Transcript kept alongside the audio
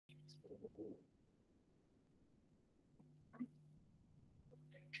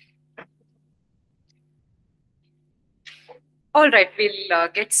All right, we'll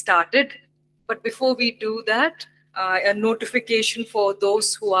get started. But before we do that, a notification for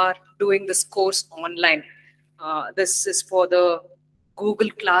those who are doing this course online. This is for the Google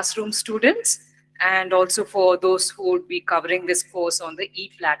Classroom students and also for those who would be covering this course on the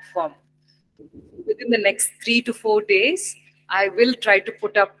e-platform. Within the next 3 to 4 days, I will try to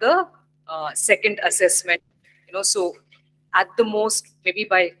put up the second assessment. So at the most, maybe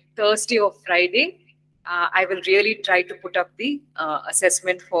by Thursday or Friday, I will really try to put up the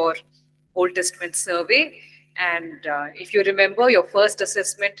assessment for Old Testament survey. And if you remember, your first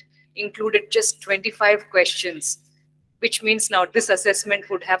assessment included just 25 questions, which means now this assessment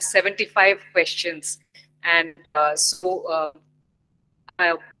would have 75 questions. And by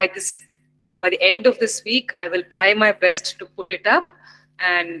the end of this week, I will try my best to put it up.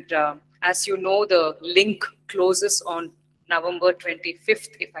 And as you know, the link closes on November 25th,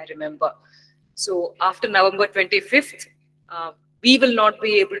 if I remember. So after November 25th, we will not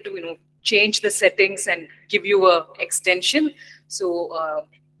be able to, change the settings and give you a extension. So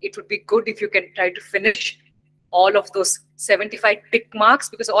it would be good if you can try to finish all of those 75 tick marks,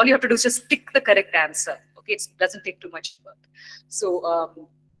 because all you have to do is just tick the correct answer. Okay, it doesn't take too much work. So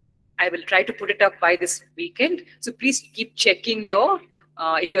I will try to put it up by this weekend. So please keep checking your,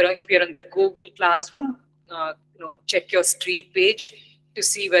 if you're on the Google Classroom, check your street page to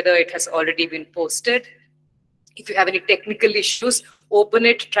see whether it has already been posted. If you have any technical issues, open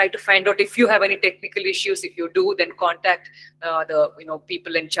it, try to find out if you have any technical issues. If you do, then contact the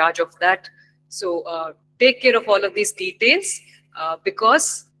people in charge of that. So take care of all of these details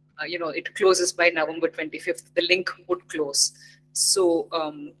because it closes by November 25th. The link would close. So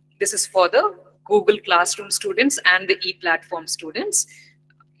this is for the Google Classroom students and the e-platform students.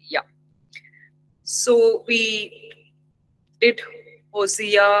 Yeah. So we did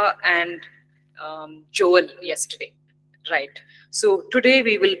Hosea and Joel yesterday, right? So today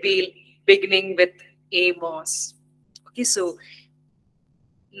we will be beginning with Amos. Okay, so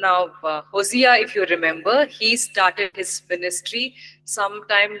now Hosea, if you remember, he started his ministry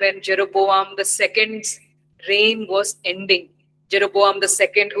sometime when Jeroboam II's reign was ending. Jeroboam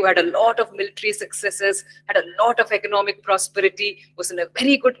II, who had a lot of military successes, had a lot of economic prosperity, was in a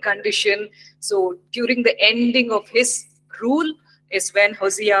very good condition. So during the ending of his rule is when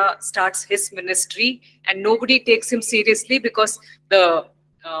Hosea starts his ministry, and nobody takes him seriously because the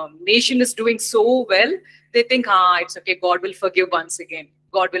nation is doing so well. They think, it's okay, God will forgive once again.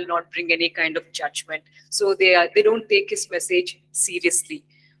 God will not bring any kind of judgment. So they don't take his message seriously.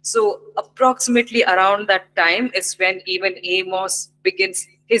 So approximately around that time is when even Amos begins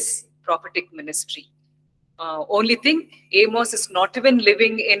his prophetic ministry. Only thing, Amos is not even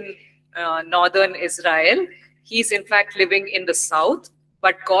living in northern Israel. He's in fact living in the south,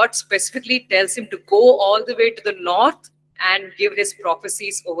 but God specifically tells him to go all the way to the north and give his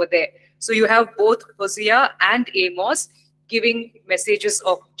prophecies over there. So you have both Hosea and Amos giving messages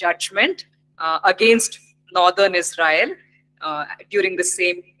of judgment against northern Israel during the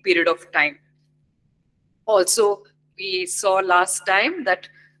same period of time. Also, we saw last time that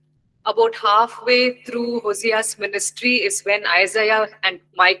about halfway through Hosea's ministry is when Isaiah and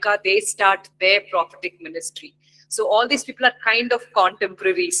Micah, they start their prophetic ministry. So all these people are kind of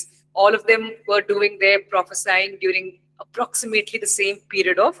contemporaries. All of them were doing their prophesying during approximately the same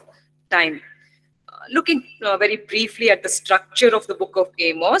period of time. Looking very briefly at the structure of the book of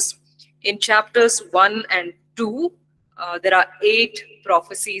Amos, in chapters 1 and 2, there are 8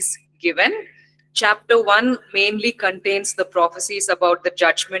 prophecies given. Chapter 1 mainly contains the prophecies about the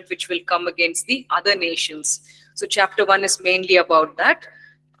judgment which will come against the other nations. So chapter 1 is mainly about that.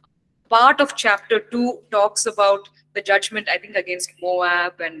 Part of chapter 2 talks about the judgment, I think, against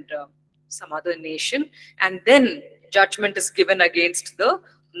Moab and some other nation. And then judgment is given against the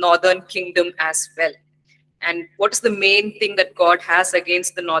northern kingdom as well. And what is the main thing that God has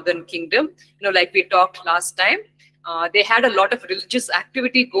against the northern kingdom? Like we talked last time, they had a lot of religious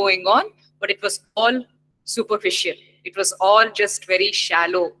activity going on, but it was all superficial. It was all just very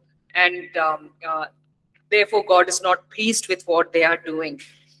shallow. And therefore, God is not pleased with what they are doing.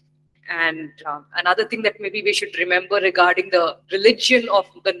 And another thing that maybe we should remember regarding the religion of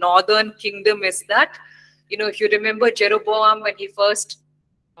the northern kingdom is that, if you remember Jeroboam,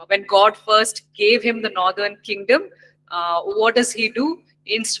 when God first gave him the northern kingdom, what does he do?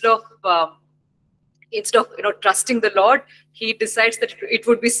 Instead of trusting the Lord, he decides that it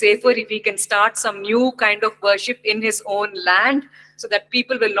would be safer if he can start some new kind of worship in his own land, so that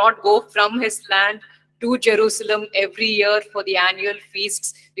people will not go from his land to Jerusalem every year for the annual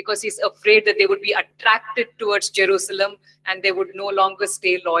feasts because he's afraid that they would be attracted towards Jerusalem and they would no longer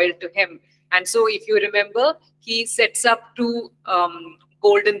stay loyal to him. And so if you remember, he sets up two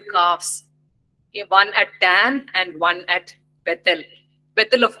golden calves, one at Dan and one at Bethel.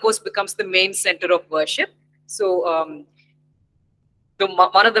 Bethel, of course, becomes the main center of worship. So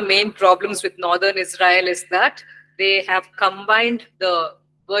one of the main problems with northern Israel is that they have combined the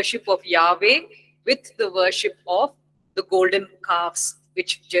worship of Yahweh with the worship of the golden calves,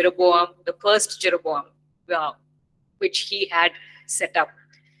 which Jeroboam, the first Jeroboam, which he had set up.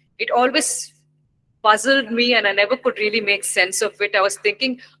 It always puzzled me and I never could really make sense of it. I was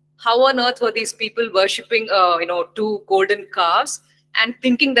thinking, how on earth were these people worshipping, two golden calves and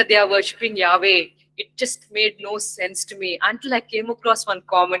thinking that they are worshipping Yahweh? It just made no sense to me until I came across one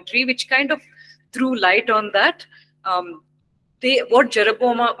commentary which kind of threw light on that. What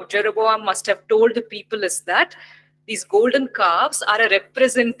Jeroboam must have told the people is that these golden calves are a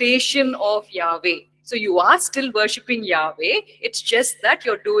representation of Yahweh. So you are still worshipping Yahweh. It's just that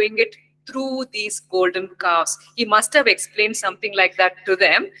you're doing it through these golden calves. He must have explained something like that to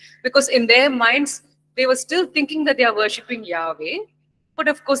them because in their minds, they were still thinking that they are worshipping Yahweh. But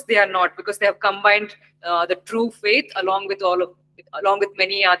of course, they are not because they have combined the true faith along with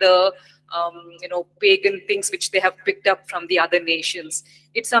many other pagan things which they have picked up from the other nations.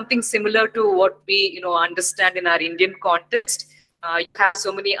 It's something similar to what we understand in our Indian context. You have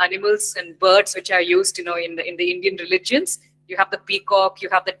so many animals and birds which are used in the Indian religions. You have the peacock, you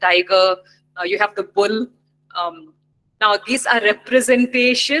have the tiger, you have the bull. Now these are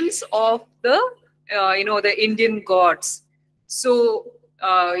representations of the Indian gods. So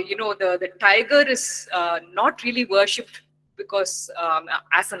the tiger is not really worshipped because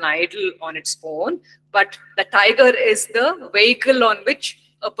as an idol on its own, but the tiger is the vehicle on which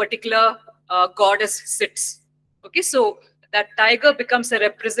a particular goddess sits. Okay, so that tiger becomes a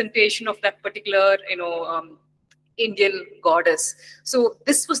representation of that particular Indian goddess. So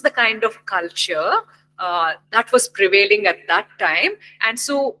this was the kind of culture that was prevailing at that time, and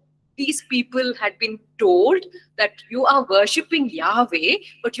so these people had been told that you are worshipping Yahweh,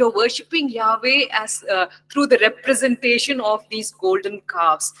 but you're worshipping Yahweh as through the representation of these golden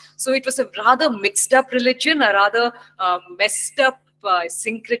calves. So it was a rather mixed up religion, a rather messed up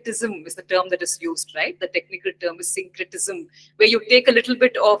syncretism is the term that is used, right? The technical term is syncretism, where you take a little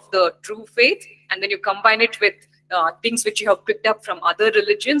bit of the true faith and then you combine it with things which you have picked up from other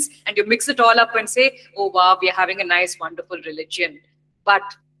religions and you mix it all up and say, oh wow, we are having a nice, wonderful religion. But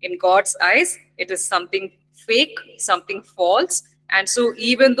in God's eyes, it is something fake, something false. And so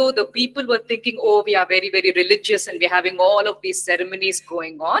even though the people were thinking, oh, we are very, very religious and we're having all of these ceremonies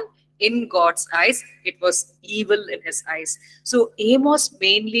going on, in God's eyes, it was evil in his eyes. So Amos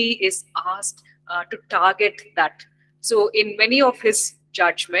mainly is asked to target that. So in many of his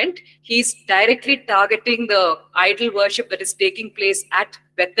judgment, he's directly targeting the idol worship that is taking place at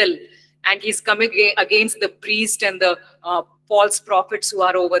Bethel. And he's coming against the priest and the false prophets who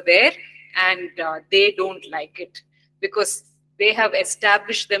are over there, and they don't like it because they have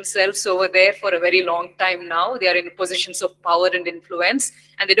established themselves over there for a very long time now. They are in positions of power and influence,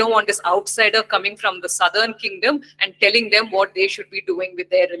 and they don't want this outsider coming from the southern kingdom and telling them what they should be doing with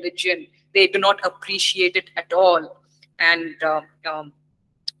their religion. They do not appreciate it at all. And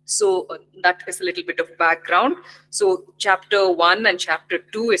so that is a little bit of background. So chapter 1 and chapter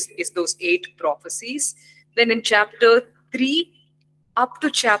 2 is those 8 prophecies. Then in chapter 3 up to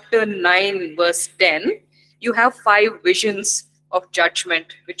chapter 9 verse 10, you have 5 visions of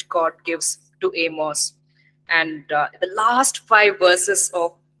judgment which God gives to Amos. And the last 5 verses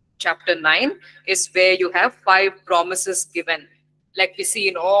of chapter 9 is where you have 5 promises given. Like we see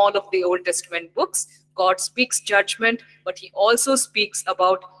in all of the Old Testament books, God speaks judgment, but he also speaks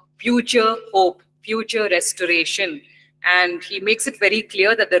about future hope, future restoration. And he makes it very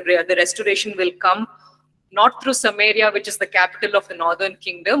clear that the restoration will come not through Samaria, which is the capital of the northern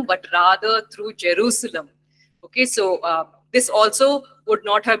kingdom, but rather through Jerusalem. Okay, so this also would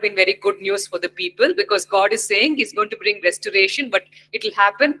not have been very good news for the people because God is saying he's going to bring restoration, but it will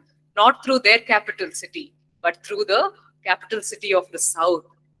happen not through their capital city, but through the capital city of the south.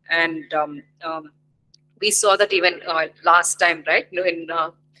 And we saw that even last time, right? In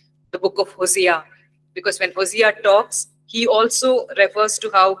the book of Hosea, because when Hosea talks, he also refers to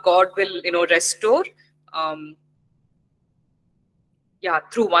how God will, restore,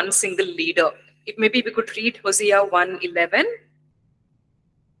 through one single leader. If maybe we could read Hosea 1:11.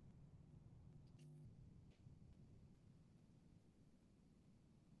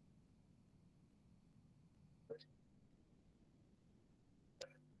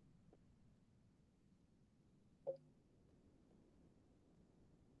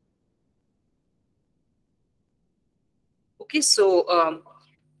 Okay, so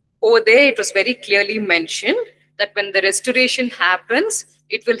over there it was very clearly mentioned that when the restoration happens,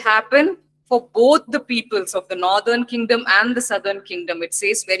 it will happen for both the peoples of the northern kingdom and the southern kingdom. It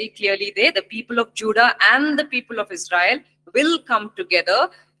says very clearly there, the people of Judah and the people of Israel will come together.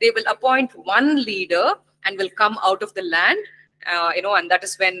 They will appoint one leader and will come out of the land. And that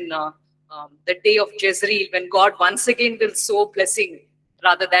is when the day of Jezreel, when God once again will sow blessing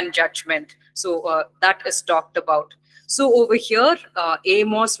rather than judgment. So that is talked about. So over here,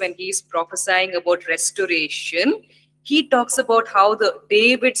 Amos, when he's prophesying about restoration, he talks about how the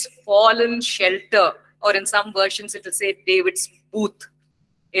David's fallen shelter, or in some versions it will say David's booth,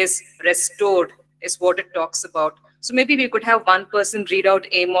 is restored, is what it talks about. So maybe we could have one person read out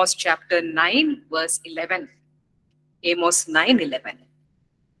Amos chapter 9, verse 11. Amos 9:11.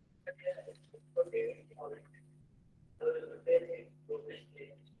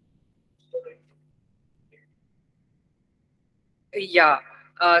 Yeah.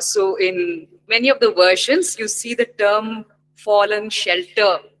 So in many of the versions, you see the term fallen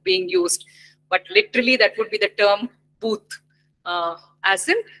shelter being used, but literally that would be the term booth, as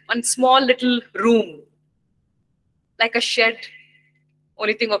in one small little room, like a shed.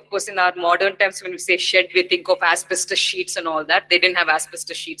 Only thing, of course, in our modern times, when we say shed, we think of asbestos sheets and all that. They didn't have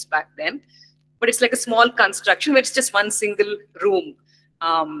asbestos sheets back then. But it's like a small construction where it's just one single room.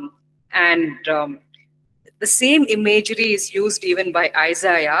 The same imagery is used even by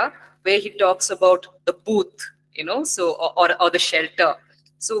Isaiah, where he talks about the booth, or the shelter.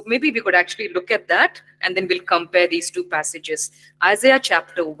 So maybe we could actually look at that, and then we'll compare these two passages. Isaiah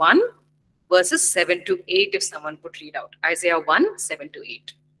chapter 1, verses 7 to 8, if someone could read out. Isaiah 1, 7 to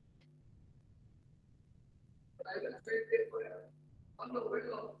 8.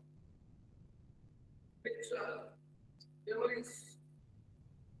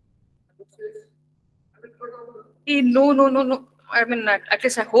 No. I mean, at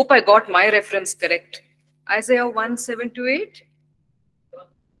least I hope I got my reference correct. Isaiah 1, 7 to 8?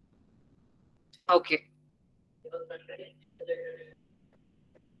 Okay.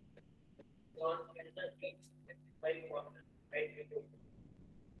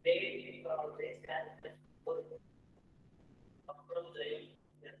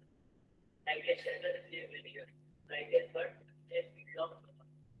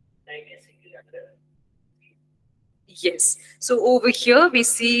 Yes. So over here we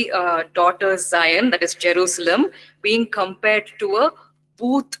see daughter Zion, that is Jerusalem, being compared to a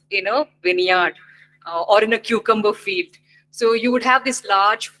booth in a vineyard or in a cucumber field. So you would have these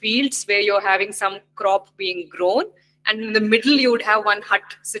large fields where you're having some crop being grown, and in the middle you would have one hut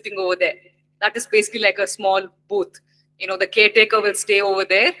sitting over there. That is basically like a small booth. The caretaker will stay over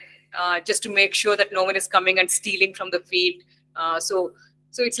there just to make sure that no one is coming and stealing from the field.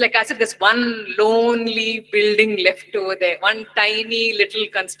 So it's like as if there's one lonely building left over there, one tiny little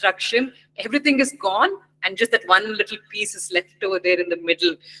construction. Everything is gone, and just that one little piece is left over there in the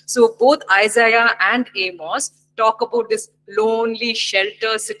middle. So both Isaiah and Amos talk about this lonely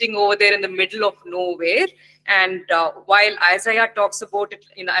shelter sitting over there in the middle of nowhere. And while Isaiah talks about it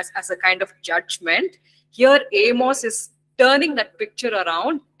as a kind of judgment, here Amos is turning that picture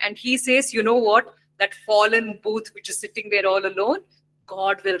around, and he says, you know what, that fallen booth which is sitting there all alone,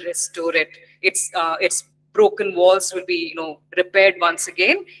 God will restore it. Its broken walls will be, repaired once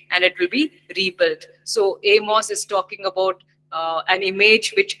again, and it will be rebuilt. So Amos is talking about an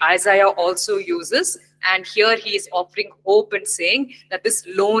image which Isaiah also uses, and here he is offering hope and saying that this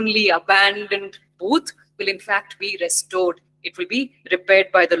lonely, abandoned booth will in fact be restored. It will be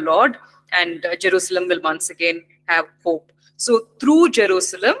repaired by the Lord, and Jerusalem will once again have hope. So through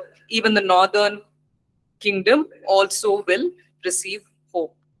Jerusalem, even the northern kingdom also will receive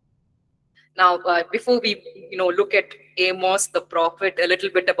hope. Now, before we look at Amos the prophet, a little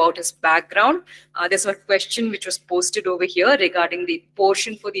bit about his background, there's a question which was posted over here regarding the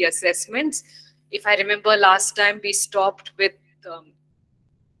portion for the assessments. If I remember last time, we stopped with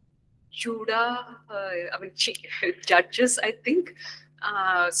Judah, Judges, I think.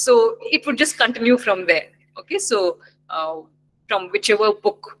 So it would just continue from there. Okay, so from whichever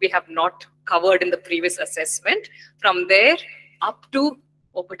book we have not covered in the previous assessment, from there up to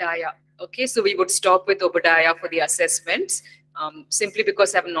Obadiah. Okay, so we would stop with Obadiah for the assessments, simply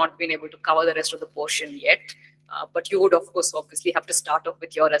because I have not been able to cover the rest of the portion yet. But you would, of course, obviously have to start off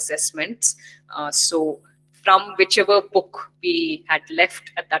with your assessments. So from whichever book we had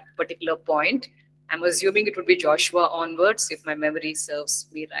left at that particular point, I'm assuming it would be Joshua onwards, if my memory serves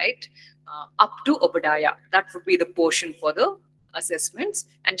me right, up to Obadiah. That would be the portion for the assessments.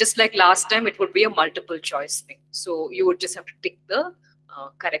 And just like last time, it would be a multiple choice thing. So you would just have to tick the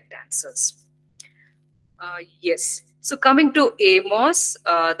correct answers. Yes. So coming to Amos,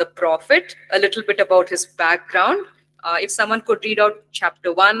 the prophet, a little bit about his background. If someone could read out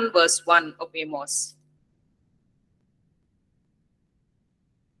chapter 1, verse 1 of Amos.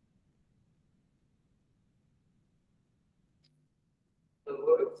 The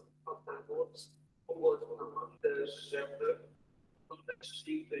words of Amos, who was among the shepherds of the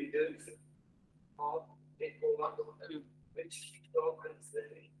sheep leaders of Tekoa, which he saw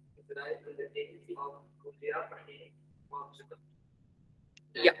concerning Israel in the days of Uzziah king of Judah.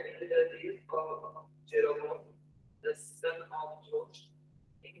 Yeah. In the days of Jeroboam, the son of Joash,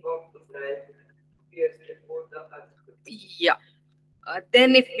 king of Israel, appears before the earthquake. Yeah.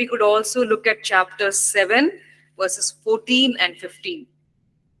 Then if we could also look at chapter 7, verses 14 and 15.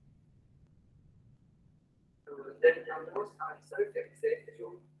 Then Amos answered and said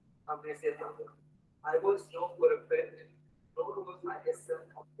to Amaziah, I was no prophet, nor was I a son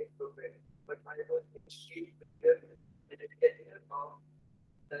of a prophet, but I was a sheep breeder and a tender of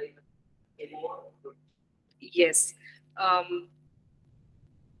thy inward. Yes.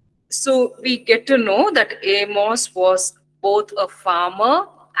 So we get to know that Amos was both a farmer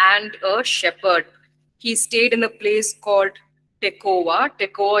and a shepherd. He stayed in a place called Tekoa.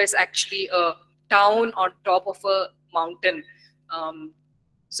 Tekoa is actually a town on top of a mountain.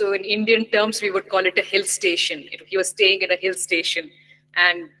 So in Indian terms, we would call it a hill station. He was staying in a hill station,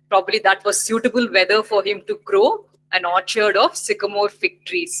 and probably that was suitable weather for him to grow an orchard of sycamore fig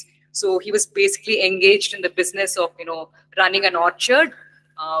trees. So he was basically engaged in the business of running an orchard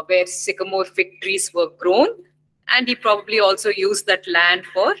where sycamore fig trees were grown, and he probably also used that land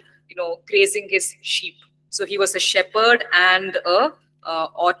for grazing his sheep. So he was a shepherd and a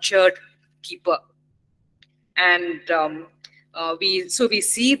orchard keeper. And we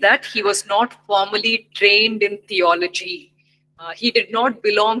see that he was not formally trained in theology. He did not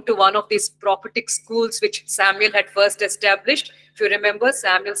belong to one of these prophetic schools which Samuel had first established. If you remember,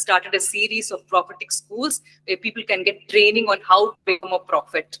 Samuel started a series of prophetic schools where people can get training on how to become a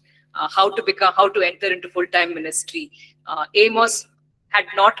prophet, how to enter into full-time ministry. Amos had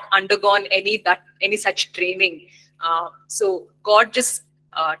not undergone any such training. So God just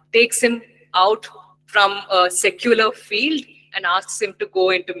takes him out from a secular field and asks him to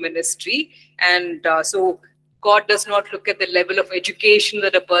go into ministry. And so God does not look at the level of education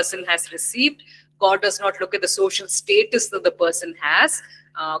that a person has received. God does not look at the social status that the person has.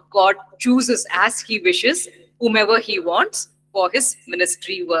 God chooses as he wishes, whomever he wants for his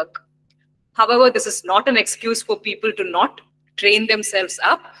ministry work. However, this is not an excuse for people to not train themselves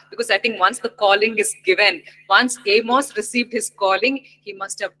up, because I think once the calling is given, once Amos received his calling, he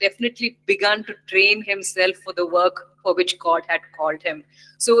must have definitely begun to train himself for the work for which God had called him.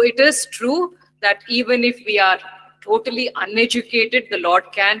 So it is true that even if we are totally uneducated, the Lord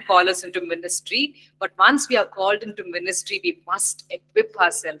can call us into ministry. But once we are called into ministry, we must equip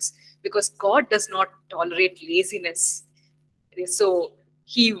ourselves, because God does not tolerate laziness. So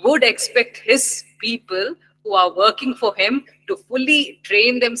he would expect his people who are working for him to fully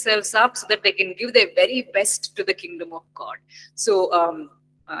train themselves up so that they can give their very best to the kingdom of God. So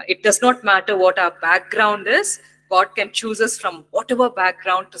it does not matter what our background is. God can choose us from whatever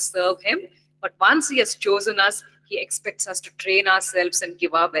background to serve him. But once he has chosen us, he expects us to train ourselves and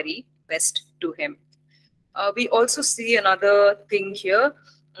give our very best to him. We also see another thing here.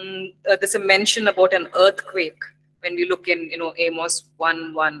 There's a mention about an earthquake when we look in Amos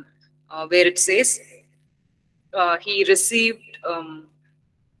 1:1, where it says he received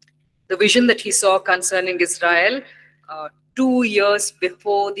the vision that he saw concerning Israel 2 years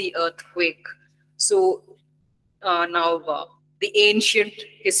before the earthquake. So now the ancient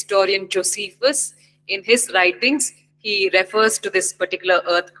historian Josephus, in his writings, he refers to this particular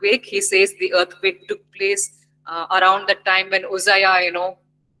earthquake. He says the earthquake took place around the time when Uzziah,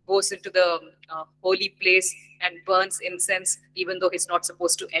 goes into the holy place and burns incense, even though he's not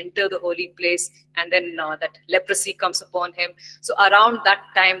supposed to enter the holy place. And then that leprosy comes upon him. So around that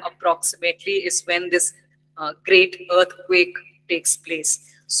time approximately is when this great earthquake takes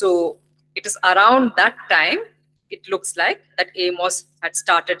place. So it is around that time, it looks like, that Amos had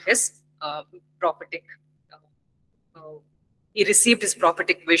started his prophetic. He received his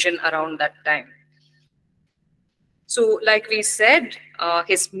prophetic vision around that time. So, like we said,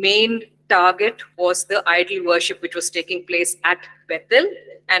 his main target was the idol worship which was taking place at Bethel,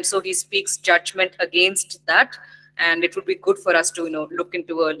 and so he speaks judgment against that. And it would be good for us to look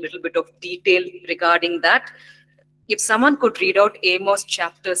into a little bit of detail regarding that. If someone could read out Amos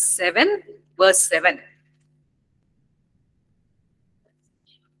chapter 7, verse 7.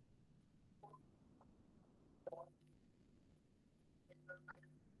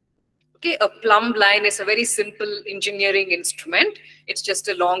 Okay, a plumb line is a very simple engineering instrument. It's just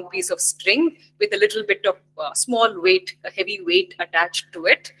a long piece of string with a little bit of small weight, a heavy weight attached to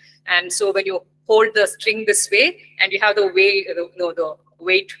it. And so when you hold the string this way and you have the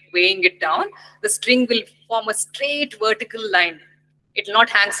weight weighing it down, the string will form a straight vertical line. It will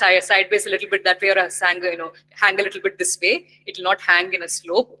not hang sideways a little bit that way, or hang a little bit this way. It will not hang in a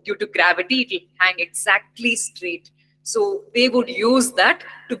slope. Due to gravity, it will hang exactly straight. So they would use that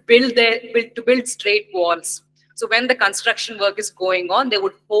to build straight walls. So when the construction work is going on, they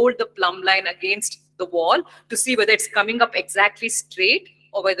would hold the plumb line against the wall to see whether it's coming up exactly straight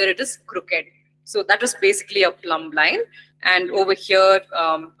or whether it is crooked. So that was basically a plumb line. And over here,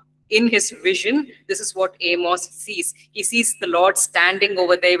 in his vision, this is what Amos sees. He sees the Lord standing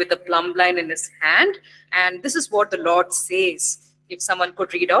over there with the plumb line in his hand. And this is what the Lord says. If someone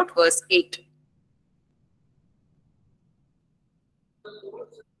could read out verse 8.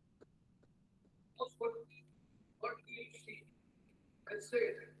 What he see and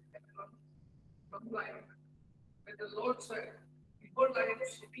said, from line, and the Lord said, behold, I am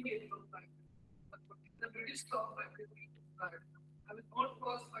sitting in your line, but in the midst of my line, I will not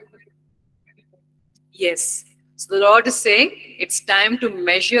cross my line anymore. Yes. So the Lord is saying it's time to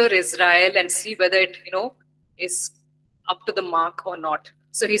measure Israel and see whether it, is up to the mark or not.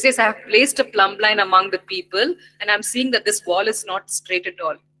 So he says, I have placed a plumb line among the people, and I'm seeing that this wall is not straight at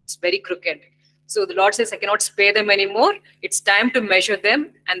all. It's very crooked. So the Lord says, I cannot spare them anymore. It's time to measure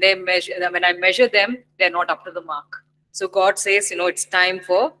them, and when I measure them, they're not up to the mark. So God says, it's time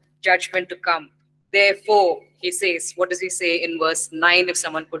for judgment to come. Therefore, he says, what does he say in verse 9, if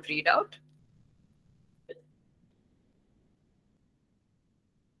someone could read out?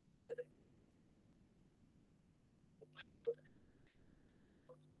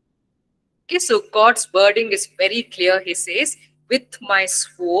 Okay, so God's wording is very clear. He says, with my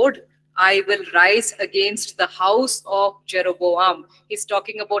sword, I will rise against the house of Jeroboam. He's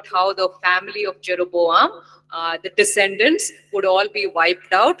talking about how the family of Jeroboam, the descendants, would all be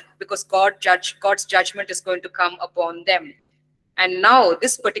wiped out because God's judgment is going to come upon them. And now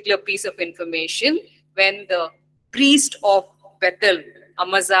this particular piece of information, when the priest of Bethel,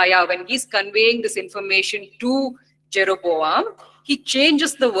 Amaziah, when he's conveying this information to Jeroboam, he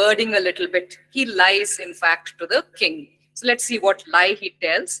changes the wording a little bit. He lies, in fact, to the king. So let's see what lie he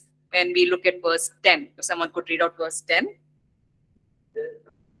tells when we look at verse 10. If someone could read out verse 10.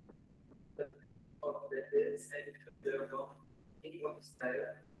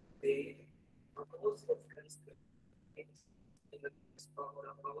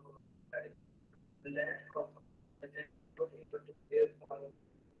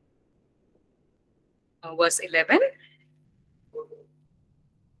 Verse 11.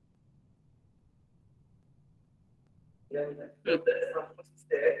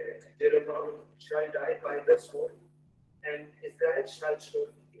 Jeroboam shall die by the sword, and Israel shall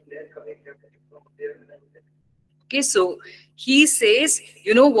surely in their coming captivity from their land. Okay, so he says,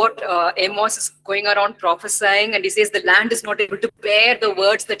 you know what, Amos is going around prophesying, and he says the land is not able to bear the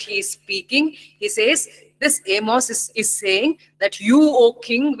words that he is speaking. He says, this Amos is saying that you, O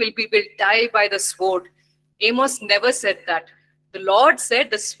king, will die by the sword. Amos never said that. The Lord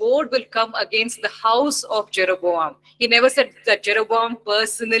said the sword will come against the house of Jeroboam. He never said that Jeroboam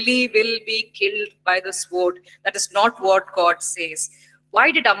personally will be killed by the sword. That is not what God says.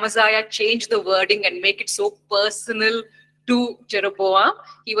 Why did Amaziah change the wording and make it so personal to Jeroboam?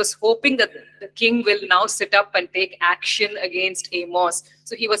 He was hoping that the king will now sit up and take action against Amos.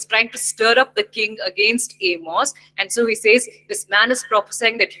 So he was trying to stir up the king against Amos. And so he says, this man is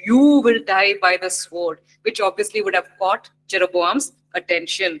prophesying that you will die by the sword, which obviously would have caught Jeroboam's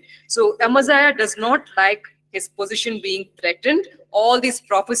attention. So Amaziah does not like his position being threatened. All these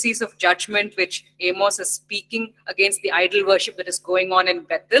prophecies of judgment which Amos is speaking against the idol worship that is going on in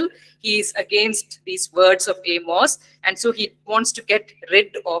Bethel, he is against these words of Amos, and so he wants to get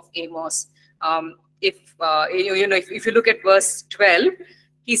rid of Amos. If you look at verse 12,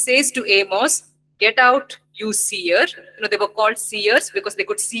 he says to Amos, "Get out, you seer." They were called seers because they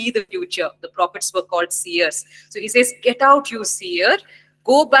could see the future. The prophets were called seers. So he says, "Get out, you seer.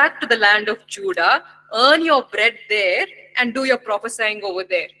 Go back to the land of Judah. Earn your bread there and do your prophesying over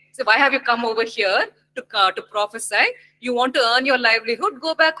there." So why have you come over here to prophesy? You want to earn your livelihood?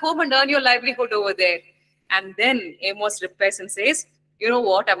 Go back home and earn your livelihood over there. And then Amos replies and says, you know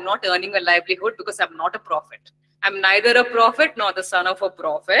what? I'm not earning a livelihood because I'm not a prophet. I'm neither a prophet nor the son of a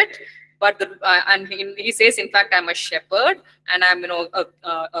prophet. But he says, in fact, I'm a shepherd and I'm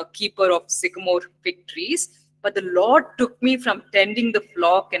a keeper of sycamore fig trees. But the Lord took me from tending the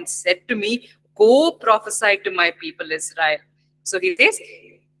flock and said to me, "Go prophesy to my people Israel." So he says,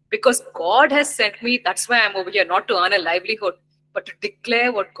 because God has sent me. That's why I'm over here, not to earn a livelihood, but to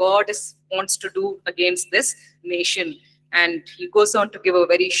declare what God wants to do against this nation. And he goes on to give a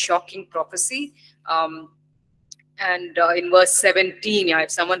very shocking prophecy. And in verse 17, yeah,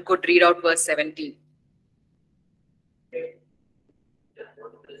 if someone could read out verse 17.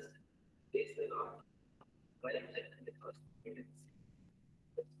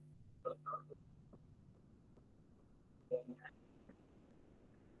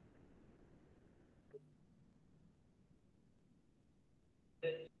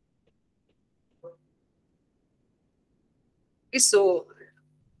 So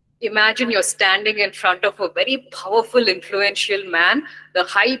imagine you're standing in front of a very powerful, influential man, the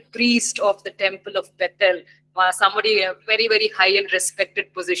high priest of the temple of Bethel, somebody in a very, very high and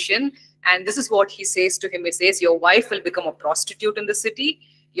respected position. And this is what he says to him. He says, your wife will become a prostitute in the city.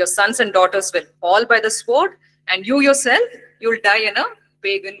 Your sons and daughters will fall by the sword. And you yourself, you'll die in a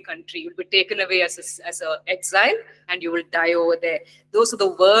pagan country. You'll be taken away as a exile, and you will die over there. Those are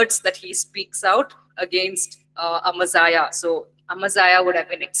the words that he speaks out against Amaziah. So Amaziah would have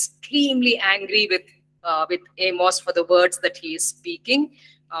been extremely angry with Amos for the words that he is speaking.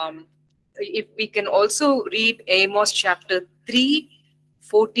 If we can also read Amos chapter 3,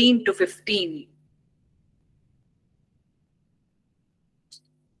 14 to 15.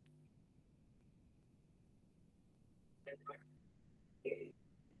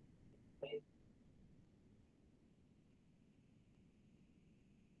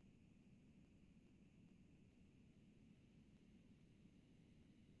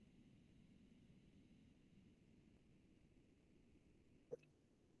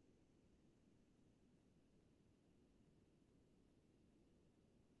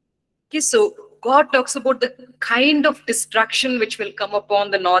 Okay, so God talks about the kind of destruction which will come upon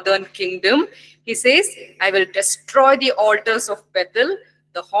the northern kingdom. He says, I will destroy the altars of Bethel.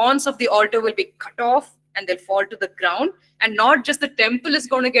 The horns of the altar will be cut off and they'll fall to the ground. And not just the temple is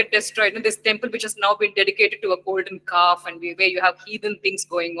going to get destroyed. And this temple which has now been dedicated to a golden calf and where you have heathen things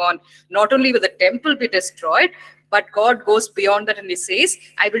going on. Not only will the temple be destroyed, but God goes beyond that and he says,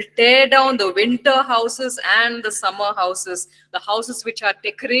 I will tear down the winter houses and the summer houses, the houses which are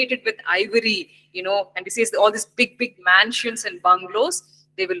decorated with ivory, and he says all these big, big mansions and bungalows,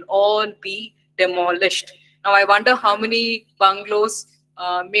 they will all be demolished. Now, I wonder how many bungalows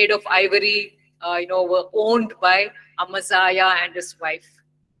made of ivory, were owned by Amaziah and his wife.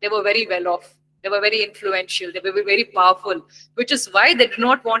 They were very well off. They were very influential. They were very powerful, which is why they did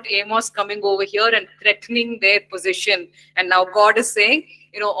not want Amos coming over here and threatening their position. And now God is saying,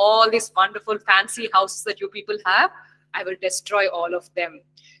 all these wonderful fancy houses that you people have, I will destroy all of them.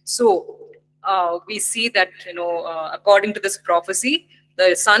 So we see that, according to this prophecy,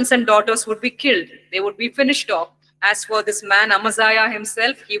 the sons and daughters would be killed. They would be finished off. As for this man, Amaziah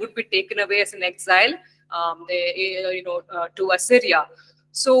himself, he would be taken away as an exile to Assyria.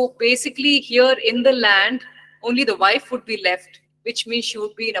 So basically here in the land, only the wife would be left, which means she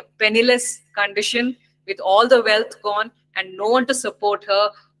would be in a penniless condition with all the wealth gone and no one to support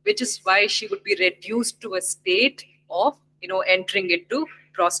her, which is why she would be reduced to a state of, entering into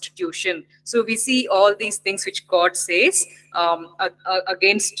prostitution. So we see all these things which God says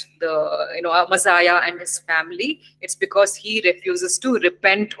against the, Amaziah and his family. It's because he refuses to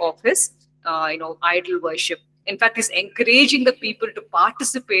repent of his, idol worship. In fact, he's encouraging the people to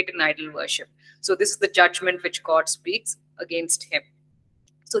participate in idol worship. So this is the judgment which God speaks against him.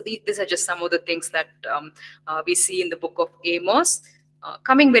 So these are just some of the things that we see in the book of Amos.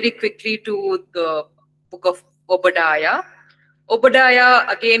 Coming very quickly to the book of Obadiah. Obadiah,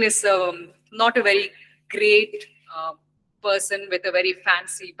 again, is not a very great person with a very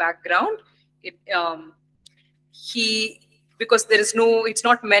fancy background. Because there is it's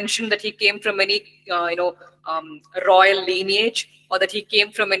not mentioned that he came from any, royal lineage or that he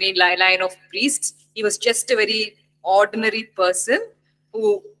came from any line of priests. He was just a very ordinary person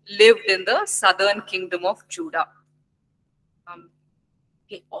who lived in the southern kingdom of Judah.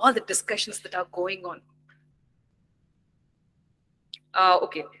 All the discussions that are going on.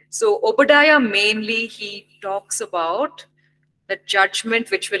 Okay, so Obadiah mainly, he talks about the judgment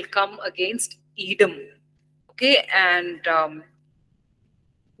which will come against Edom. Okay, and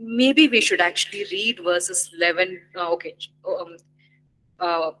maybe we should actually read verses 11.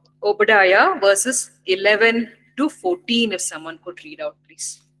 Obadiah verses 11 to 14, if someone could read out,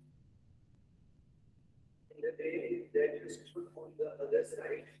 please. In the day that you stood on the other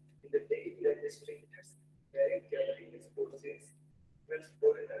side, in the day that the strangers bearing carrying his forces, when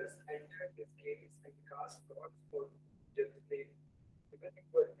foreigners entered his gates and cast lots for Jerusalem, even if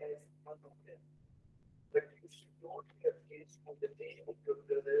you were as one of them. But you should not be afraid on the day of your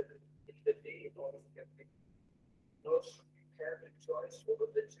brother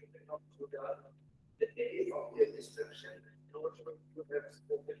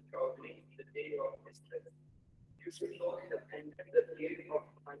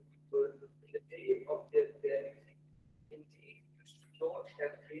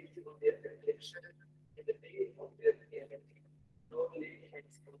affliction in the day of their calamity, nor lay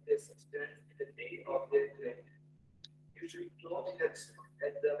hands on their substance in the day of their dread. You should not heads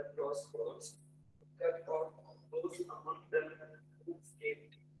at the crossroads, cut off those among them who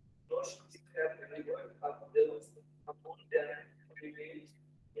escaped, nor should you have delivered up those among them who remained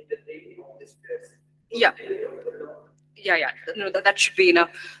in the day of distress. Yeah. Yeah. No, that should be enough.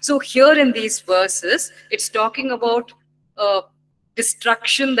 So here in these verses, it's talking about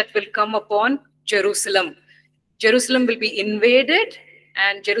destruction that will come upon Jerusalem. Jerusalem will be invaded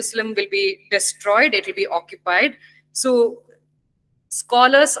and Jerusalem will be destroyed. It will be occupied. So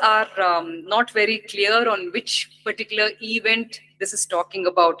scholars are not very clear on which particular event this is talking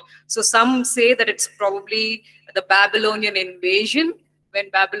about. So some say that it's probably the Babylonian invasion, when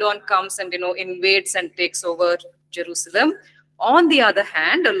Babylon comes and invades and takes over Jerusalem. On the other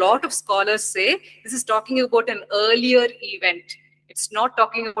hand, a lot of scholars say this is talking about an earlier event. It's not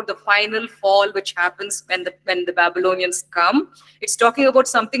talking about the final fall which happens when the Babylonians come. It's talking about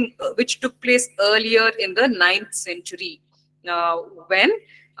something which took place earlier in the 9th century, when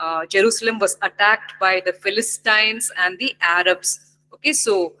Jerusalem was attacked by the Philistines and the Arabs. Okay,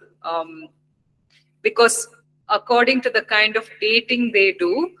 so because according to the kind of dating they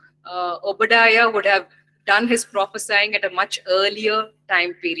do, Obadiah would have done his prophesying at a much earlier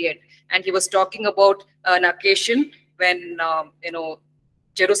time period, and he was talking about an occasion when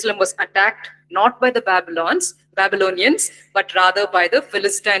Jerusalem was attacked not by the Babylonians, but rather by the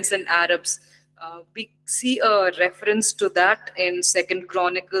Philistines and Arabs. We see a reference to that in 2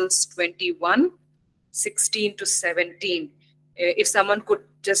 Chronicles 21:16-17. If someone could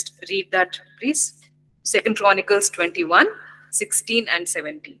just read that, please. 2 Chronicles 21:16 and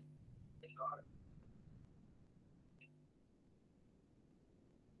 17.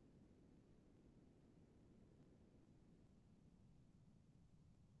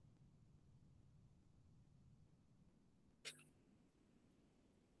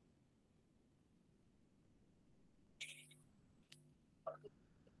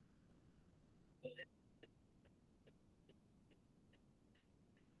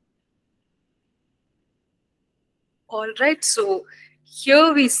 All right, so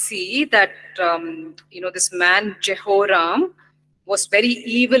here we see that this man Jehoram was very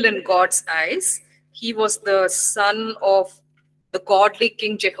evil in God's eyes. He was the son of the godly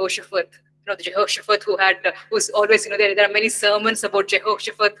King Jehoshaphat. The Jehoshaphat who's always, there are many sermons about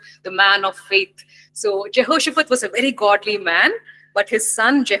Jehoshaphat, the man of faith. So Jehoshaphat was a very godly man, but his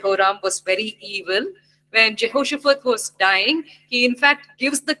son Jehoram was very evil. When Jehoshaphat was dying, he in fact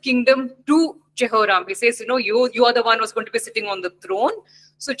gives the kingdom to Jehoram. He says, you are the one who's going to be sitting on the throne.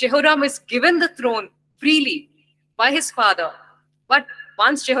 So Jehoram is given the throne freely by his father. But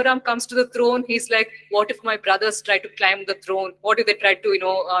once Jehoram comes to the throne, he's like, what if my brothers try to climb the throne? What if they try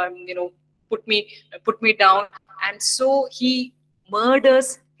to, put me down? And so he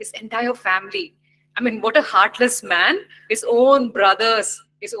murders his entire family. I mean, what a heartless man. His own brothers,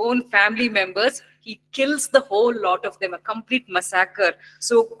 his own family members, he kills the whole lot of them, a complete massacre.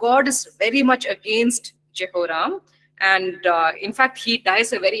 So God is very much against Jehoram. And in fact, he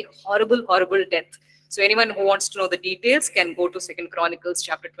dies a very horrible, horrible death. So anyone who wants to know the details can go to 2 Chronicles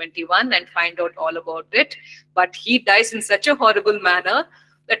chapter 21 and find out all about it. But he dies in such a horrible manner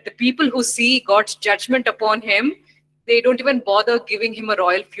that the people who see God's judgment upon him, they don't even bother giving him a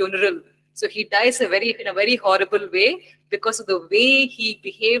royal funeral. So he dies in a very horrible way because of the way he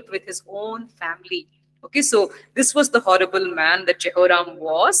behaved with his own family. Okay, so this was the horrible man that Jehoram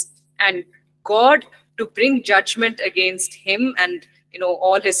was, and God, to bring judgment against him and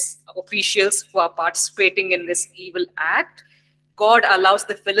all his officials who are participating in this evil act, God allows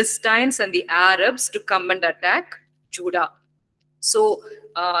the Philistines and the Arabs to come and attack Judah. So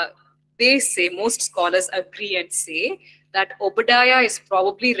they say, most scholars agree and say that Obadiah is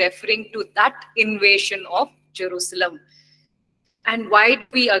probably referring to that invasion of Jerusalem. And why do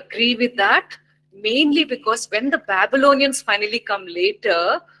we agree with that? Mainly because when the Babylonians finally come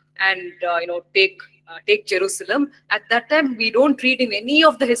later and take Jerusalem, at that time we don't read in any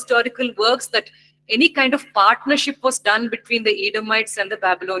of the historical works that any kind of partnership was done between the Edomites and the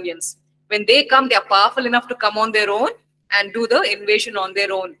Babylonians. When they come, they are powerful enough to come on their own and do the invasion on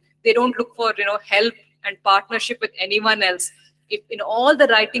their own. They don't look for help and partnership with anyone else. If in all the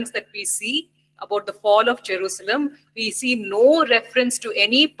writings that we see about the fall of Jerusalem, we see no reference to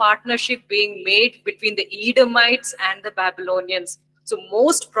any partnership being made between the Edomites and the Babylonians. So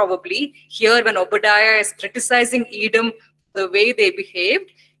most probably here, when Obadiah is criticizing Edom, the way they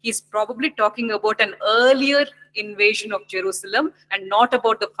behaved, he's probably talking about an earlier invasion of Jerusalem and not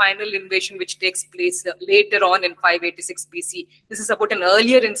about the final invasion which takes place later on in 586 BC. This is about an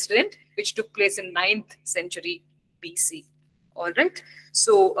earlier incident which took place in 9th century BC. All right.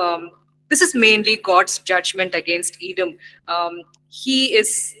 So this is mainly God's judgment against Edom. He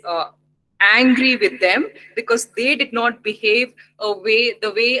is angry with them because they did not behave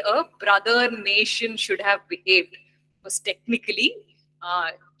the way a brother nation should have behaved. Because technically,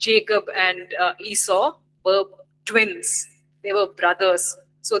 Jacob and Esau were twins. They were brothers.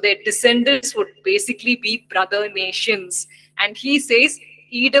 So their descendants would basically be brother nations. And he says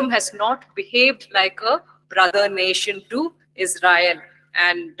Edom has not behaved like a brother nation to Israel.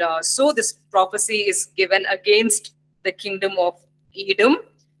 And so this prophecy is given against the kingdom of Edom.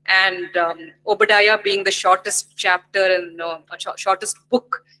 And Obadiah, being the shortest chapter and shortest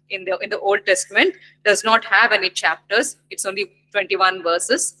book in the Old Testament, does not have any chapters. It's only 21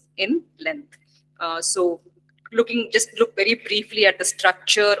 verses in length. So look very briefly at the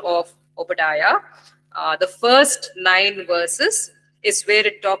structure of Obadiah. The first 9 verses is where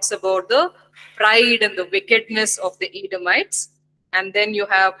it talks about the pride and the wickedness of the Edomites. And then you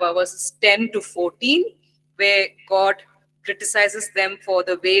have verses 10 to 14, where God criticizes them for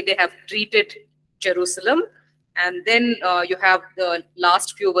the way they have treated Jerusalem. And then you have the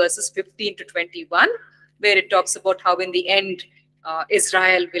last few verses, 15 to 21, where it talks about how in the end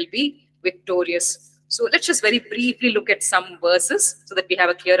Israel will be victorious. So let's just very briefly look at some verses so that we have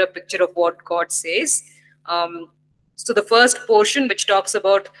a clearer picture of what God says. So the first portion, which talks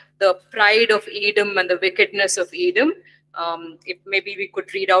about the pride of Edom and the wickedness of Edom, if maybe we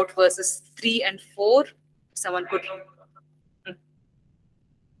could read out verses 3 and 4. Someone could.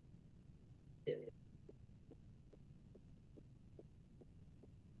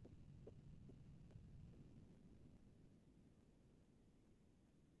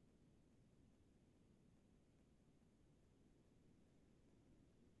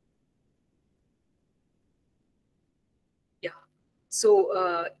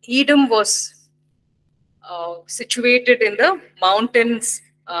 So Edom was situated in the mountains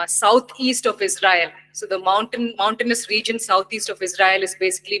southeast of Israel. So the mountainous region southeast of Israel is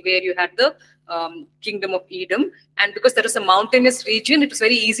basically where you had the kingdom of Edom. And because there is a mountainous region, it was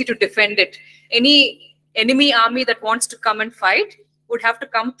very easy to defend it. Any enemy army that wants to come and fight would have to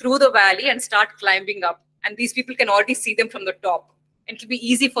come through the valley and start climbing up. And these people can already see them from the top. And it will be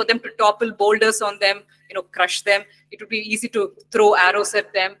easy for them to topple boulders on them, crush them. It would be easy to throw arrows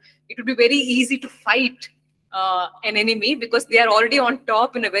at them. It would be very easy to fight an enemy because they are already on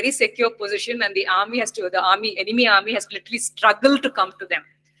top in a very secure position, and the enemy army has to literally struggle to come to them.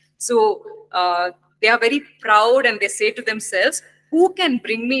 So they are very proud, and they say to themselves, "Who can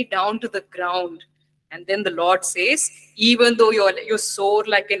bring me down to the ground?" And then the Lord says, even though you soar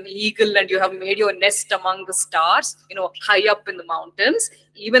like an eagle and you have made your nest among the stars, high up in the mountains,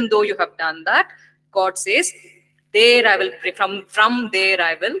 even though you have done that, God says, there I will, from there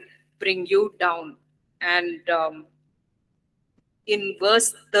I will bring you down. And in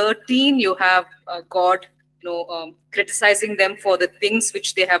verse 13, you have God, criticizing them for the things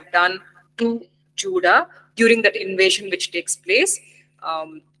which they have done to Judah during that invasion which takes place.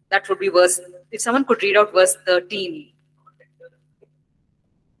 That would be verse, if someone could read out verse 13.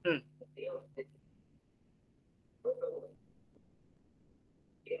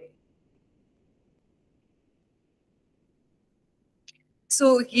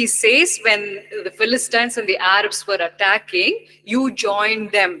 So he says, when the Philistines and the Arabs were attacking, you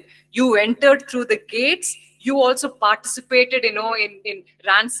joined them. You entered through the gates. You also participated, in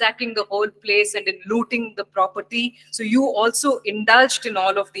ransacking the whole place and in looting the property. So you also indulged in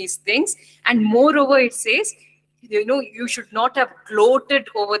all of these things. And moreover, it says, you should not have gloated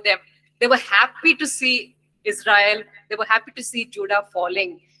over them. They were happy to see Israel. They were happy to see Judah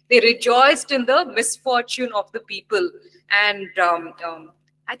falling. They rejoiced in the misfortune of the people. And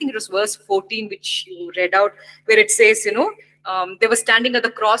I think it was verse 14, which you read out, where it says, they were standing at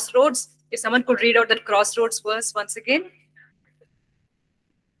the crossroads. If someone could read out that crossroads verse once again.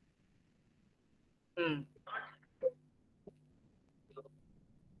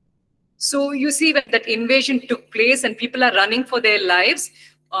 So you see, when that invasion took place and people are running for their lives,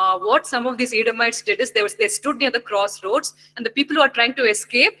 what some of these Edomites did is they stood near the crossroads, and the people who are trying to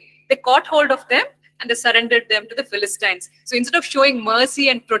escape, they caught hold of them and they surrendered them to the Philistines. So instead of showing mercy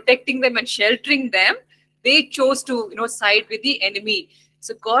and protecting them and sheltering them, they chose to side with the enemy.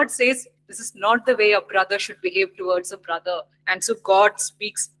 So God says, this is not the way a brother should behave towards a brother. And so God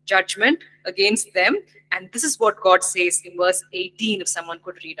speaks judgment against them. And this is what God says in verse 18, if someone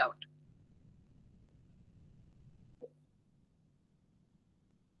could read out.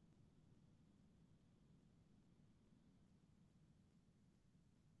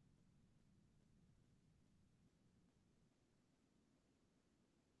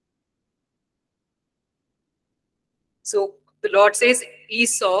 So the Lord says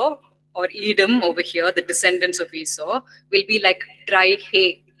Esau, or Edom over here, the descendants of Esau, will be like dry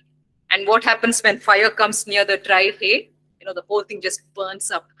hay. And what happens when fire comes near the dry hay? The whole thing just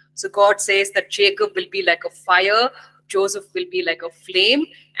burns up. So God says that Jacob will be like a fire, Joseph will be like a flame,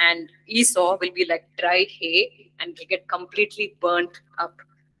 and Esau will be like dry hay and will get completely burnt up.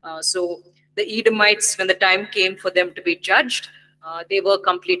 So the Edomites, when the time came for them to be judged, they were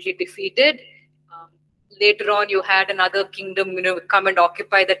completely defeated. Later on, you had another kingdom, come and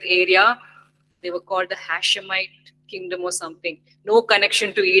occupy that area. They were called the Hashemite kingdom or something. No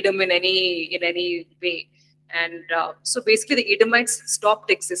connection to Edom in any way. And so basically, the Edomites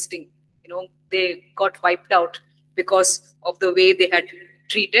stopped existing. They got wiped out because of the way they had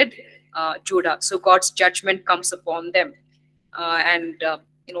treated Judah. So God's judgment comes upon them.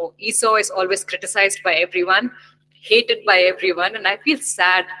 Esau is always criticized by everyone, hated by everyone, and I feel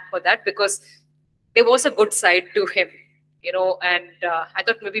sad for that, because there was a good side to him, and I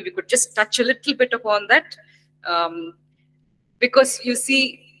thought maybe we could just touch a little bit upon that, because you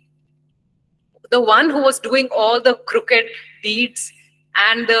see, the one who was doing all the crooked deeds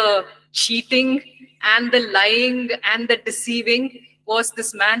and the cheating and the lying and the deceiving was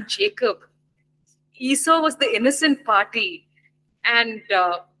this man Jacob. Esau was the innocent party, and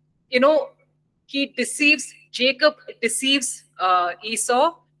Jacob deceives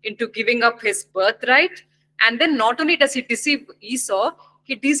Esau into giving up his birthright. And then not only does he deceive Esau,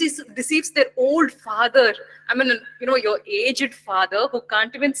 he deceives their old father. I mean, your aged father who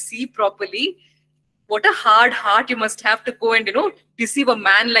can't even see properly. What a hard heart you must have to go and, deceive a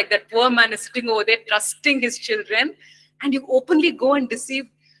man like that. Poor man is sitting over there trusting his children, and you openly go and deceive.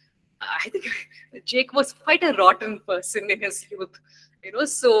 I think Jake was quite a rotten person in his youth,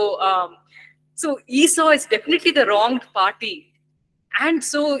 So Esau is definitely the wronged party. And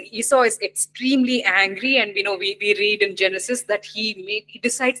so Esau is extremely angry, and we read in Genesis that he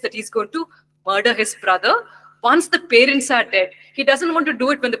decides that he's going to murder his brother once the parents are dead. He doesn't want to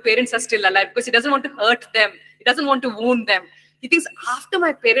do it when the parents are still alive, because he doesn't want to hurt them. He doesn't want to wound them. He thinks, after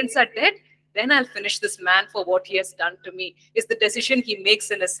my parents are dead, then I'll finish this man for what he has done to me, is the decision he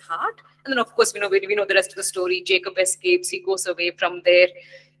makes in his heart. And then, of course, we know the rest of the story. Jacob escapes. He goes away from there.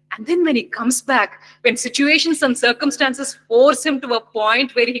 And then when he comes back, when situations and circumstances force him to a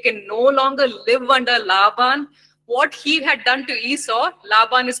point where he can no longer live under Laban, what he had done to Esau,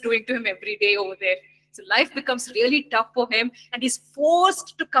 Laban is doing to him every day over there. So life becomes really tough for him, and he's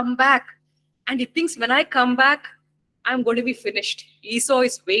forced to come back. And he thinks, when I come back, I'm going to be finished. Esau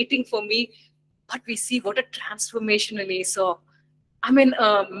is waiting for me. But we see what a transformation in Esau. I mean,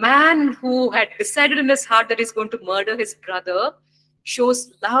 a man who had decided in his heart that he's going to murder his brother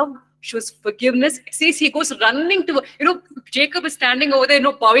shows love, shows forgiveness. It says he goes running to, Jacob is standing over there,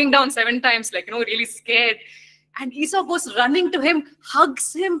 bowing down 7 times, like, really scared. And Esau goes running to him,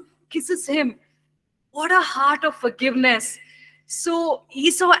 hugs him, kisses him. What a heart of forgiveness. So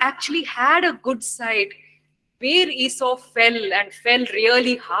Esau actually had a good side. Where Esau fell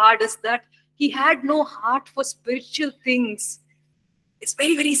really hard is that he had no heart for spiritual things. It's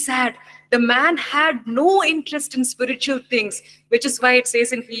very, very sad. The man had no interest in spiritual things, which is why it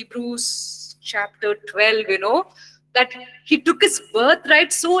says in Hebrews chapter 12, that he took his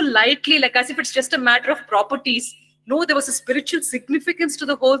birthright so lightly, like as if it's just a matter of properties. No, there was a spiritual significance to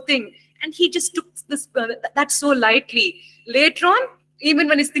the whole thing. And he just took that so lightly. Later on, even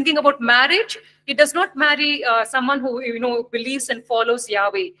when he's thinking about marriage, he does not marry someone who, believes and follows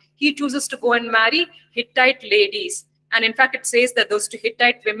Yahweh. He chooses to go and marry Hittite ladies. And in fact, it says that those 2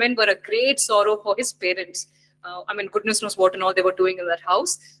 Hittite women were a great sorrow for his parents. Goodness knows what and all they were doing in that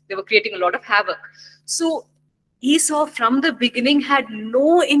house. They were creating a lot of havoc. So Esau, from the beginning, had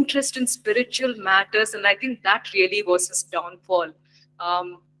no interest in spiritual matters. And I think that really was his downfall.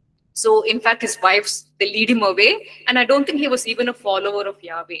 So in fact, his wives, they lead him away. And I don't think he was even a follower of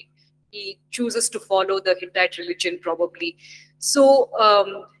Yahweh. He chooses to follow the Hittite religion, probably. So,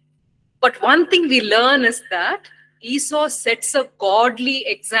 but one thing we learn is that Esau sets a godly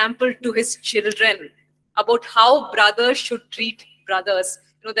example to his children about how brothers should treat brothers.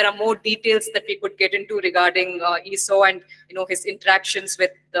 There are more details that we could get into regarding Esau and, his interactions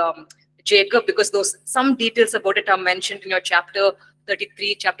with Jacob, because some details about it are mentioned in your chapter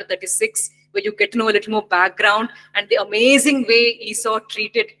 33, chapter 36, where you get to know a little more background and the amazing way Esau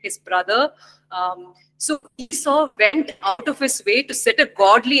treated his brother. So Esau went out of his way to set a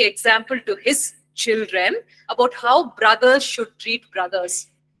godly example to his children about how brothers should treat brothers.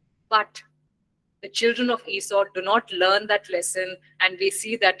 But the children of Esau do not learn that lesson, and we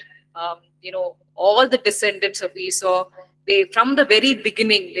see that all the descendants of Esau, from the very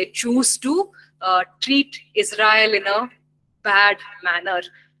beginning, they choose to treat Israel in a bad manner,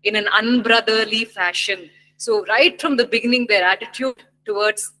 in an unbrotherly fashion. So right from the beginning, their attitude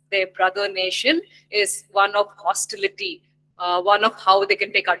towards their brother nation is one of hostility, one of how they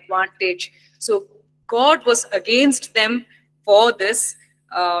can take advantage. So God was against them for this,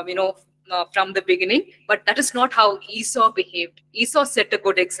 from the beginning. But that is not how Esau behaved. Esau set a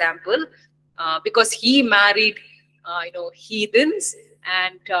good example because he married, heathens,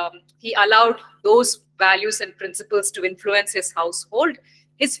 and he allowed those values and principles to influence his household.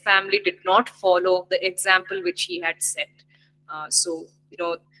 His family did not follow the example which he had set.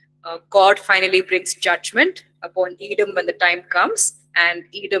 God finally brings judgment upon Edom when the time comes, and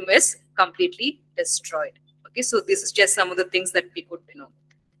Edom is completely destroyed. Okay, so this is just some of the things that we could,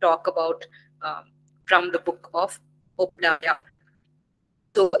 talk about from the book of Obadiah.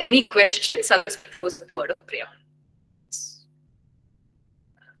 So, any questions? I'll just close the word of prayer.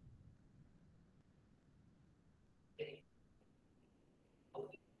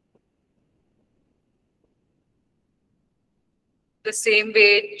 The same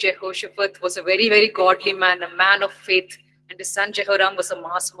way Jehoshaphat was a very, very godly man, a man of faith, and his son Jehoram was a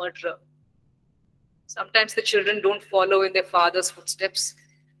mass murderer. Sometimes the children don't follow in their father's footsteps.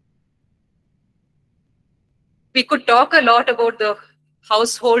 We could talk a lot about the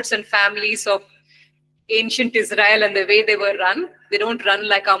households and families of ancient Israel and the way they were run. They don't run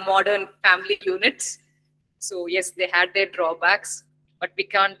like our modern family units. So yes, they had their drawbacks, but we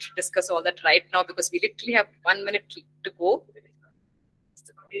can't discuss all that right now because we literally have 1 minute to go.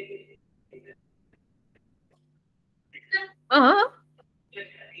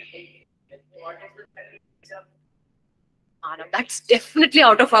 That's definitely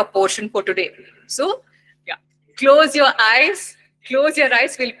out of our portion for today. So, yeah, close your eyes. Close your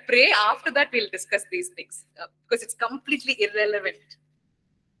eyes. We'll pray. After that, we'll discuss these things because it's completely irrelevant.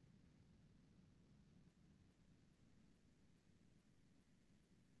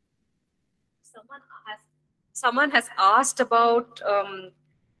 Someone has asked about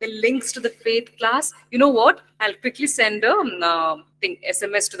the links to the faith class. You know what? I'll quickly send a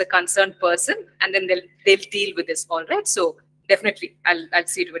SMS to the concerned person, and then they'll deal with this. All right. So definitely, I'll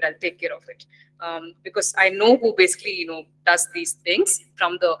see to it. I'll take care of it because I know who basically does these things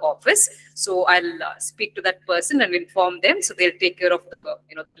from the office. So I'll speak to that person and inform them. So they'll take care of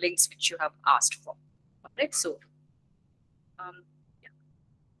the links which you have asked for. All right. So.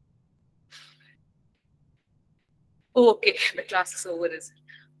 Oh, okay, the class is over. Is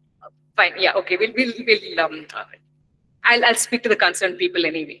fine. Yeah, okay. We'll I'll speak to the concerned people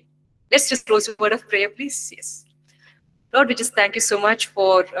anyway. Let's just close with a word of prayer, please. Yes. Lord, we just thank you so much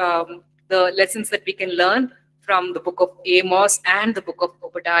for the lessons that we can learn from the book of Amos and the book of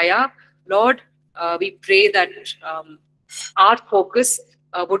Obadiah. Lord, we pray that our focus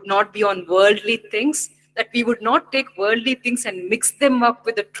would not be on worldly things, that we would not take worldly things and mix them up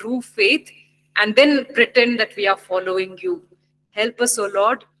with the true faith and then pretend that we are following you. Help us, O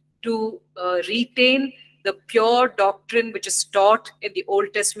Lord, to retain the pure doctrine which is taught in the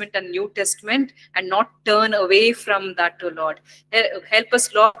Old Testament and New Testament and not turn away from that, O Lord. Help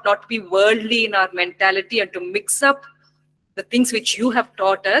us, Lord, not to be worldly in our mentality and to mix up the things which you have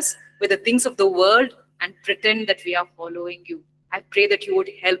taught us with the things of the world and pretend that we are following you. I pray that you would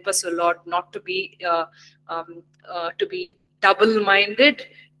help us, O Lord, not to be double-minded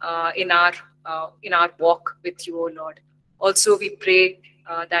in our walk with you, O Lord. Also, we pray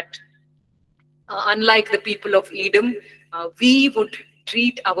that unlike the people of Edom, we would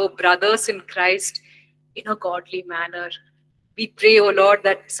treat our brothers in Christ in a godly manner. We pray, O Lord,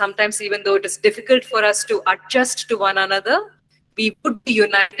 that sometimes even though it is difficult for us to adjust to one another, we would be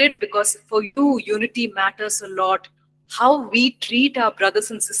united because for you, unity matters a lot. How we treat our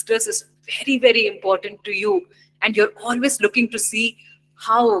brothers and sisters is very, very important to you. And you're always looking to see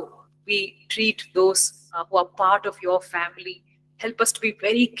how we treat those who are part of your family. Help us to be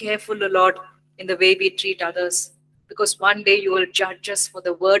very careful, O Lord, in the way we treat others. Because one day you will judge us for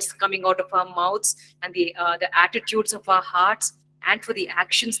the words coming out of our mouths and the attitudes of our hearts and for the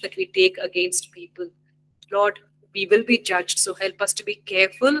actions that we take against people. Lord, we will be judged, so help us to be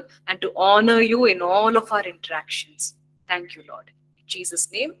careful and to honor you in all of our interactions. Thank you, Lord. In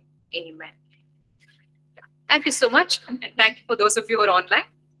Jesus' name, amen. Thank you so much, and thank you for those of you who are online.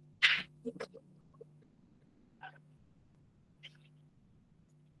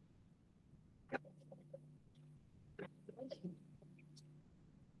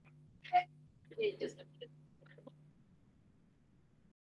 Just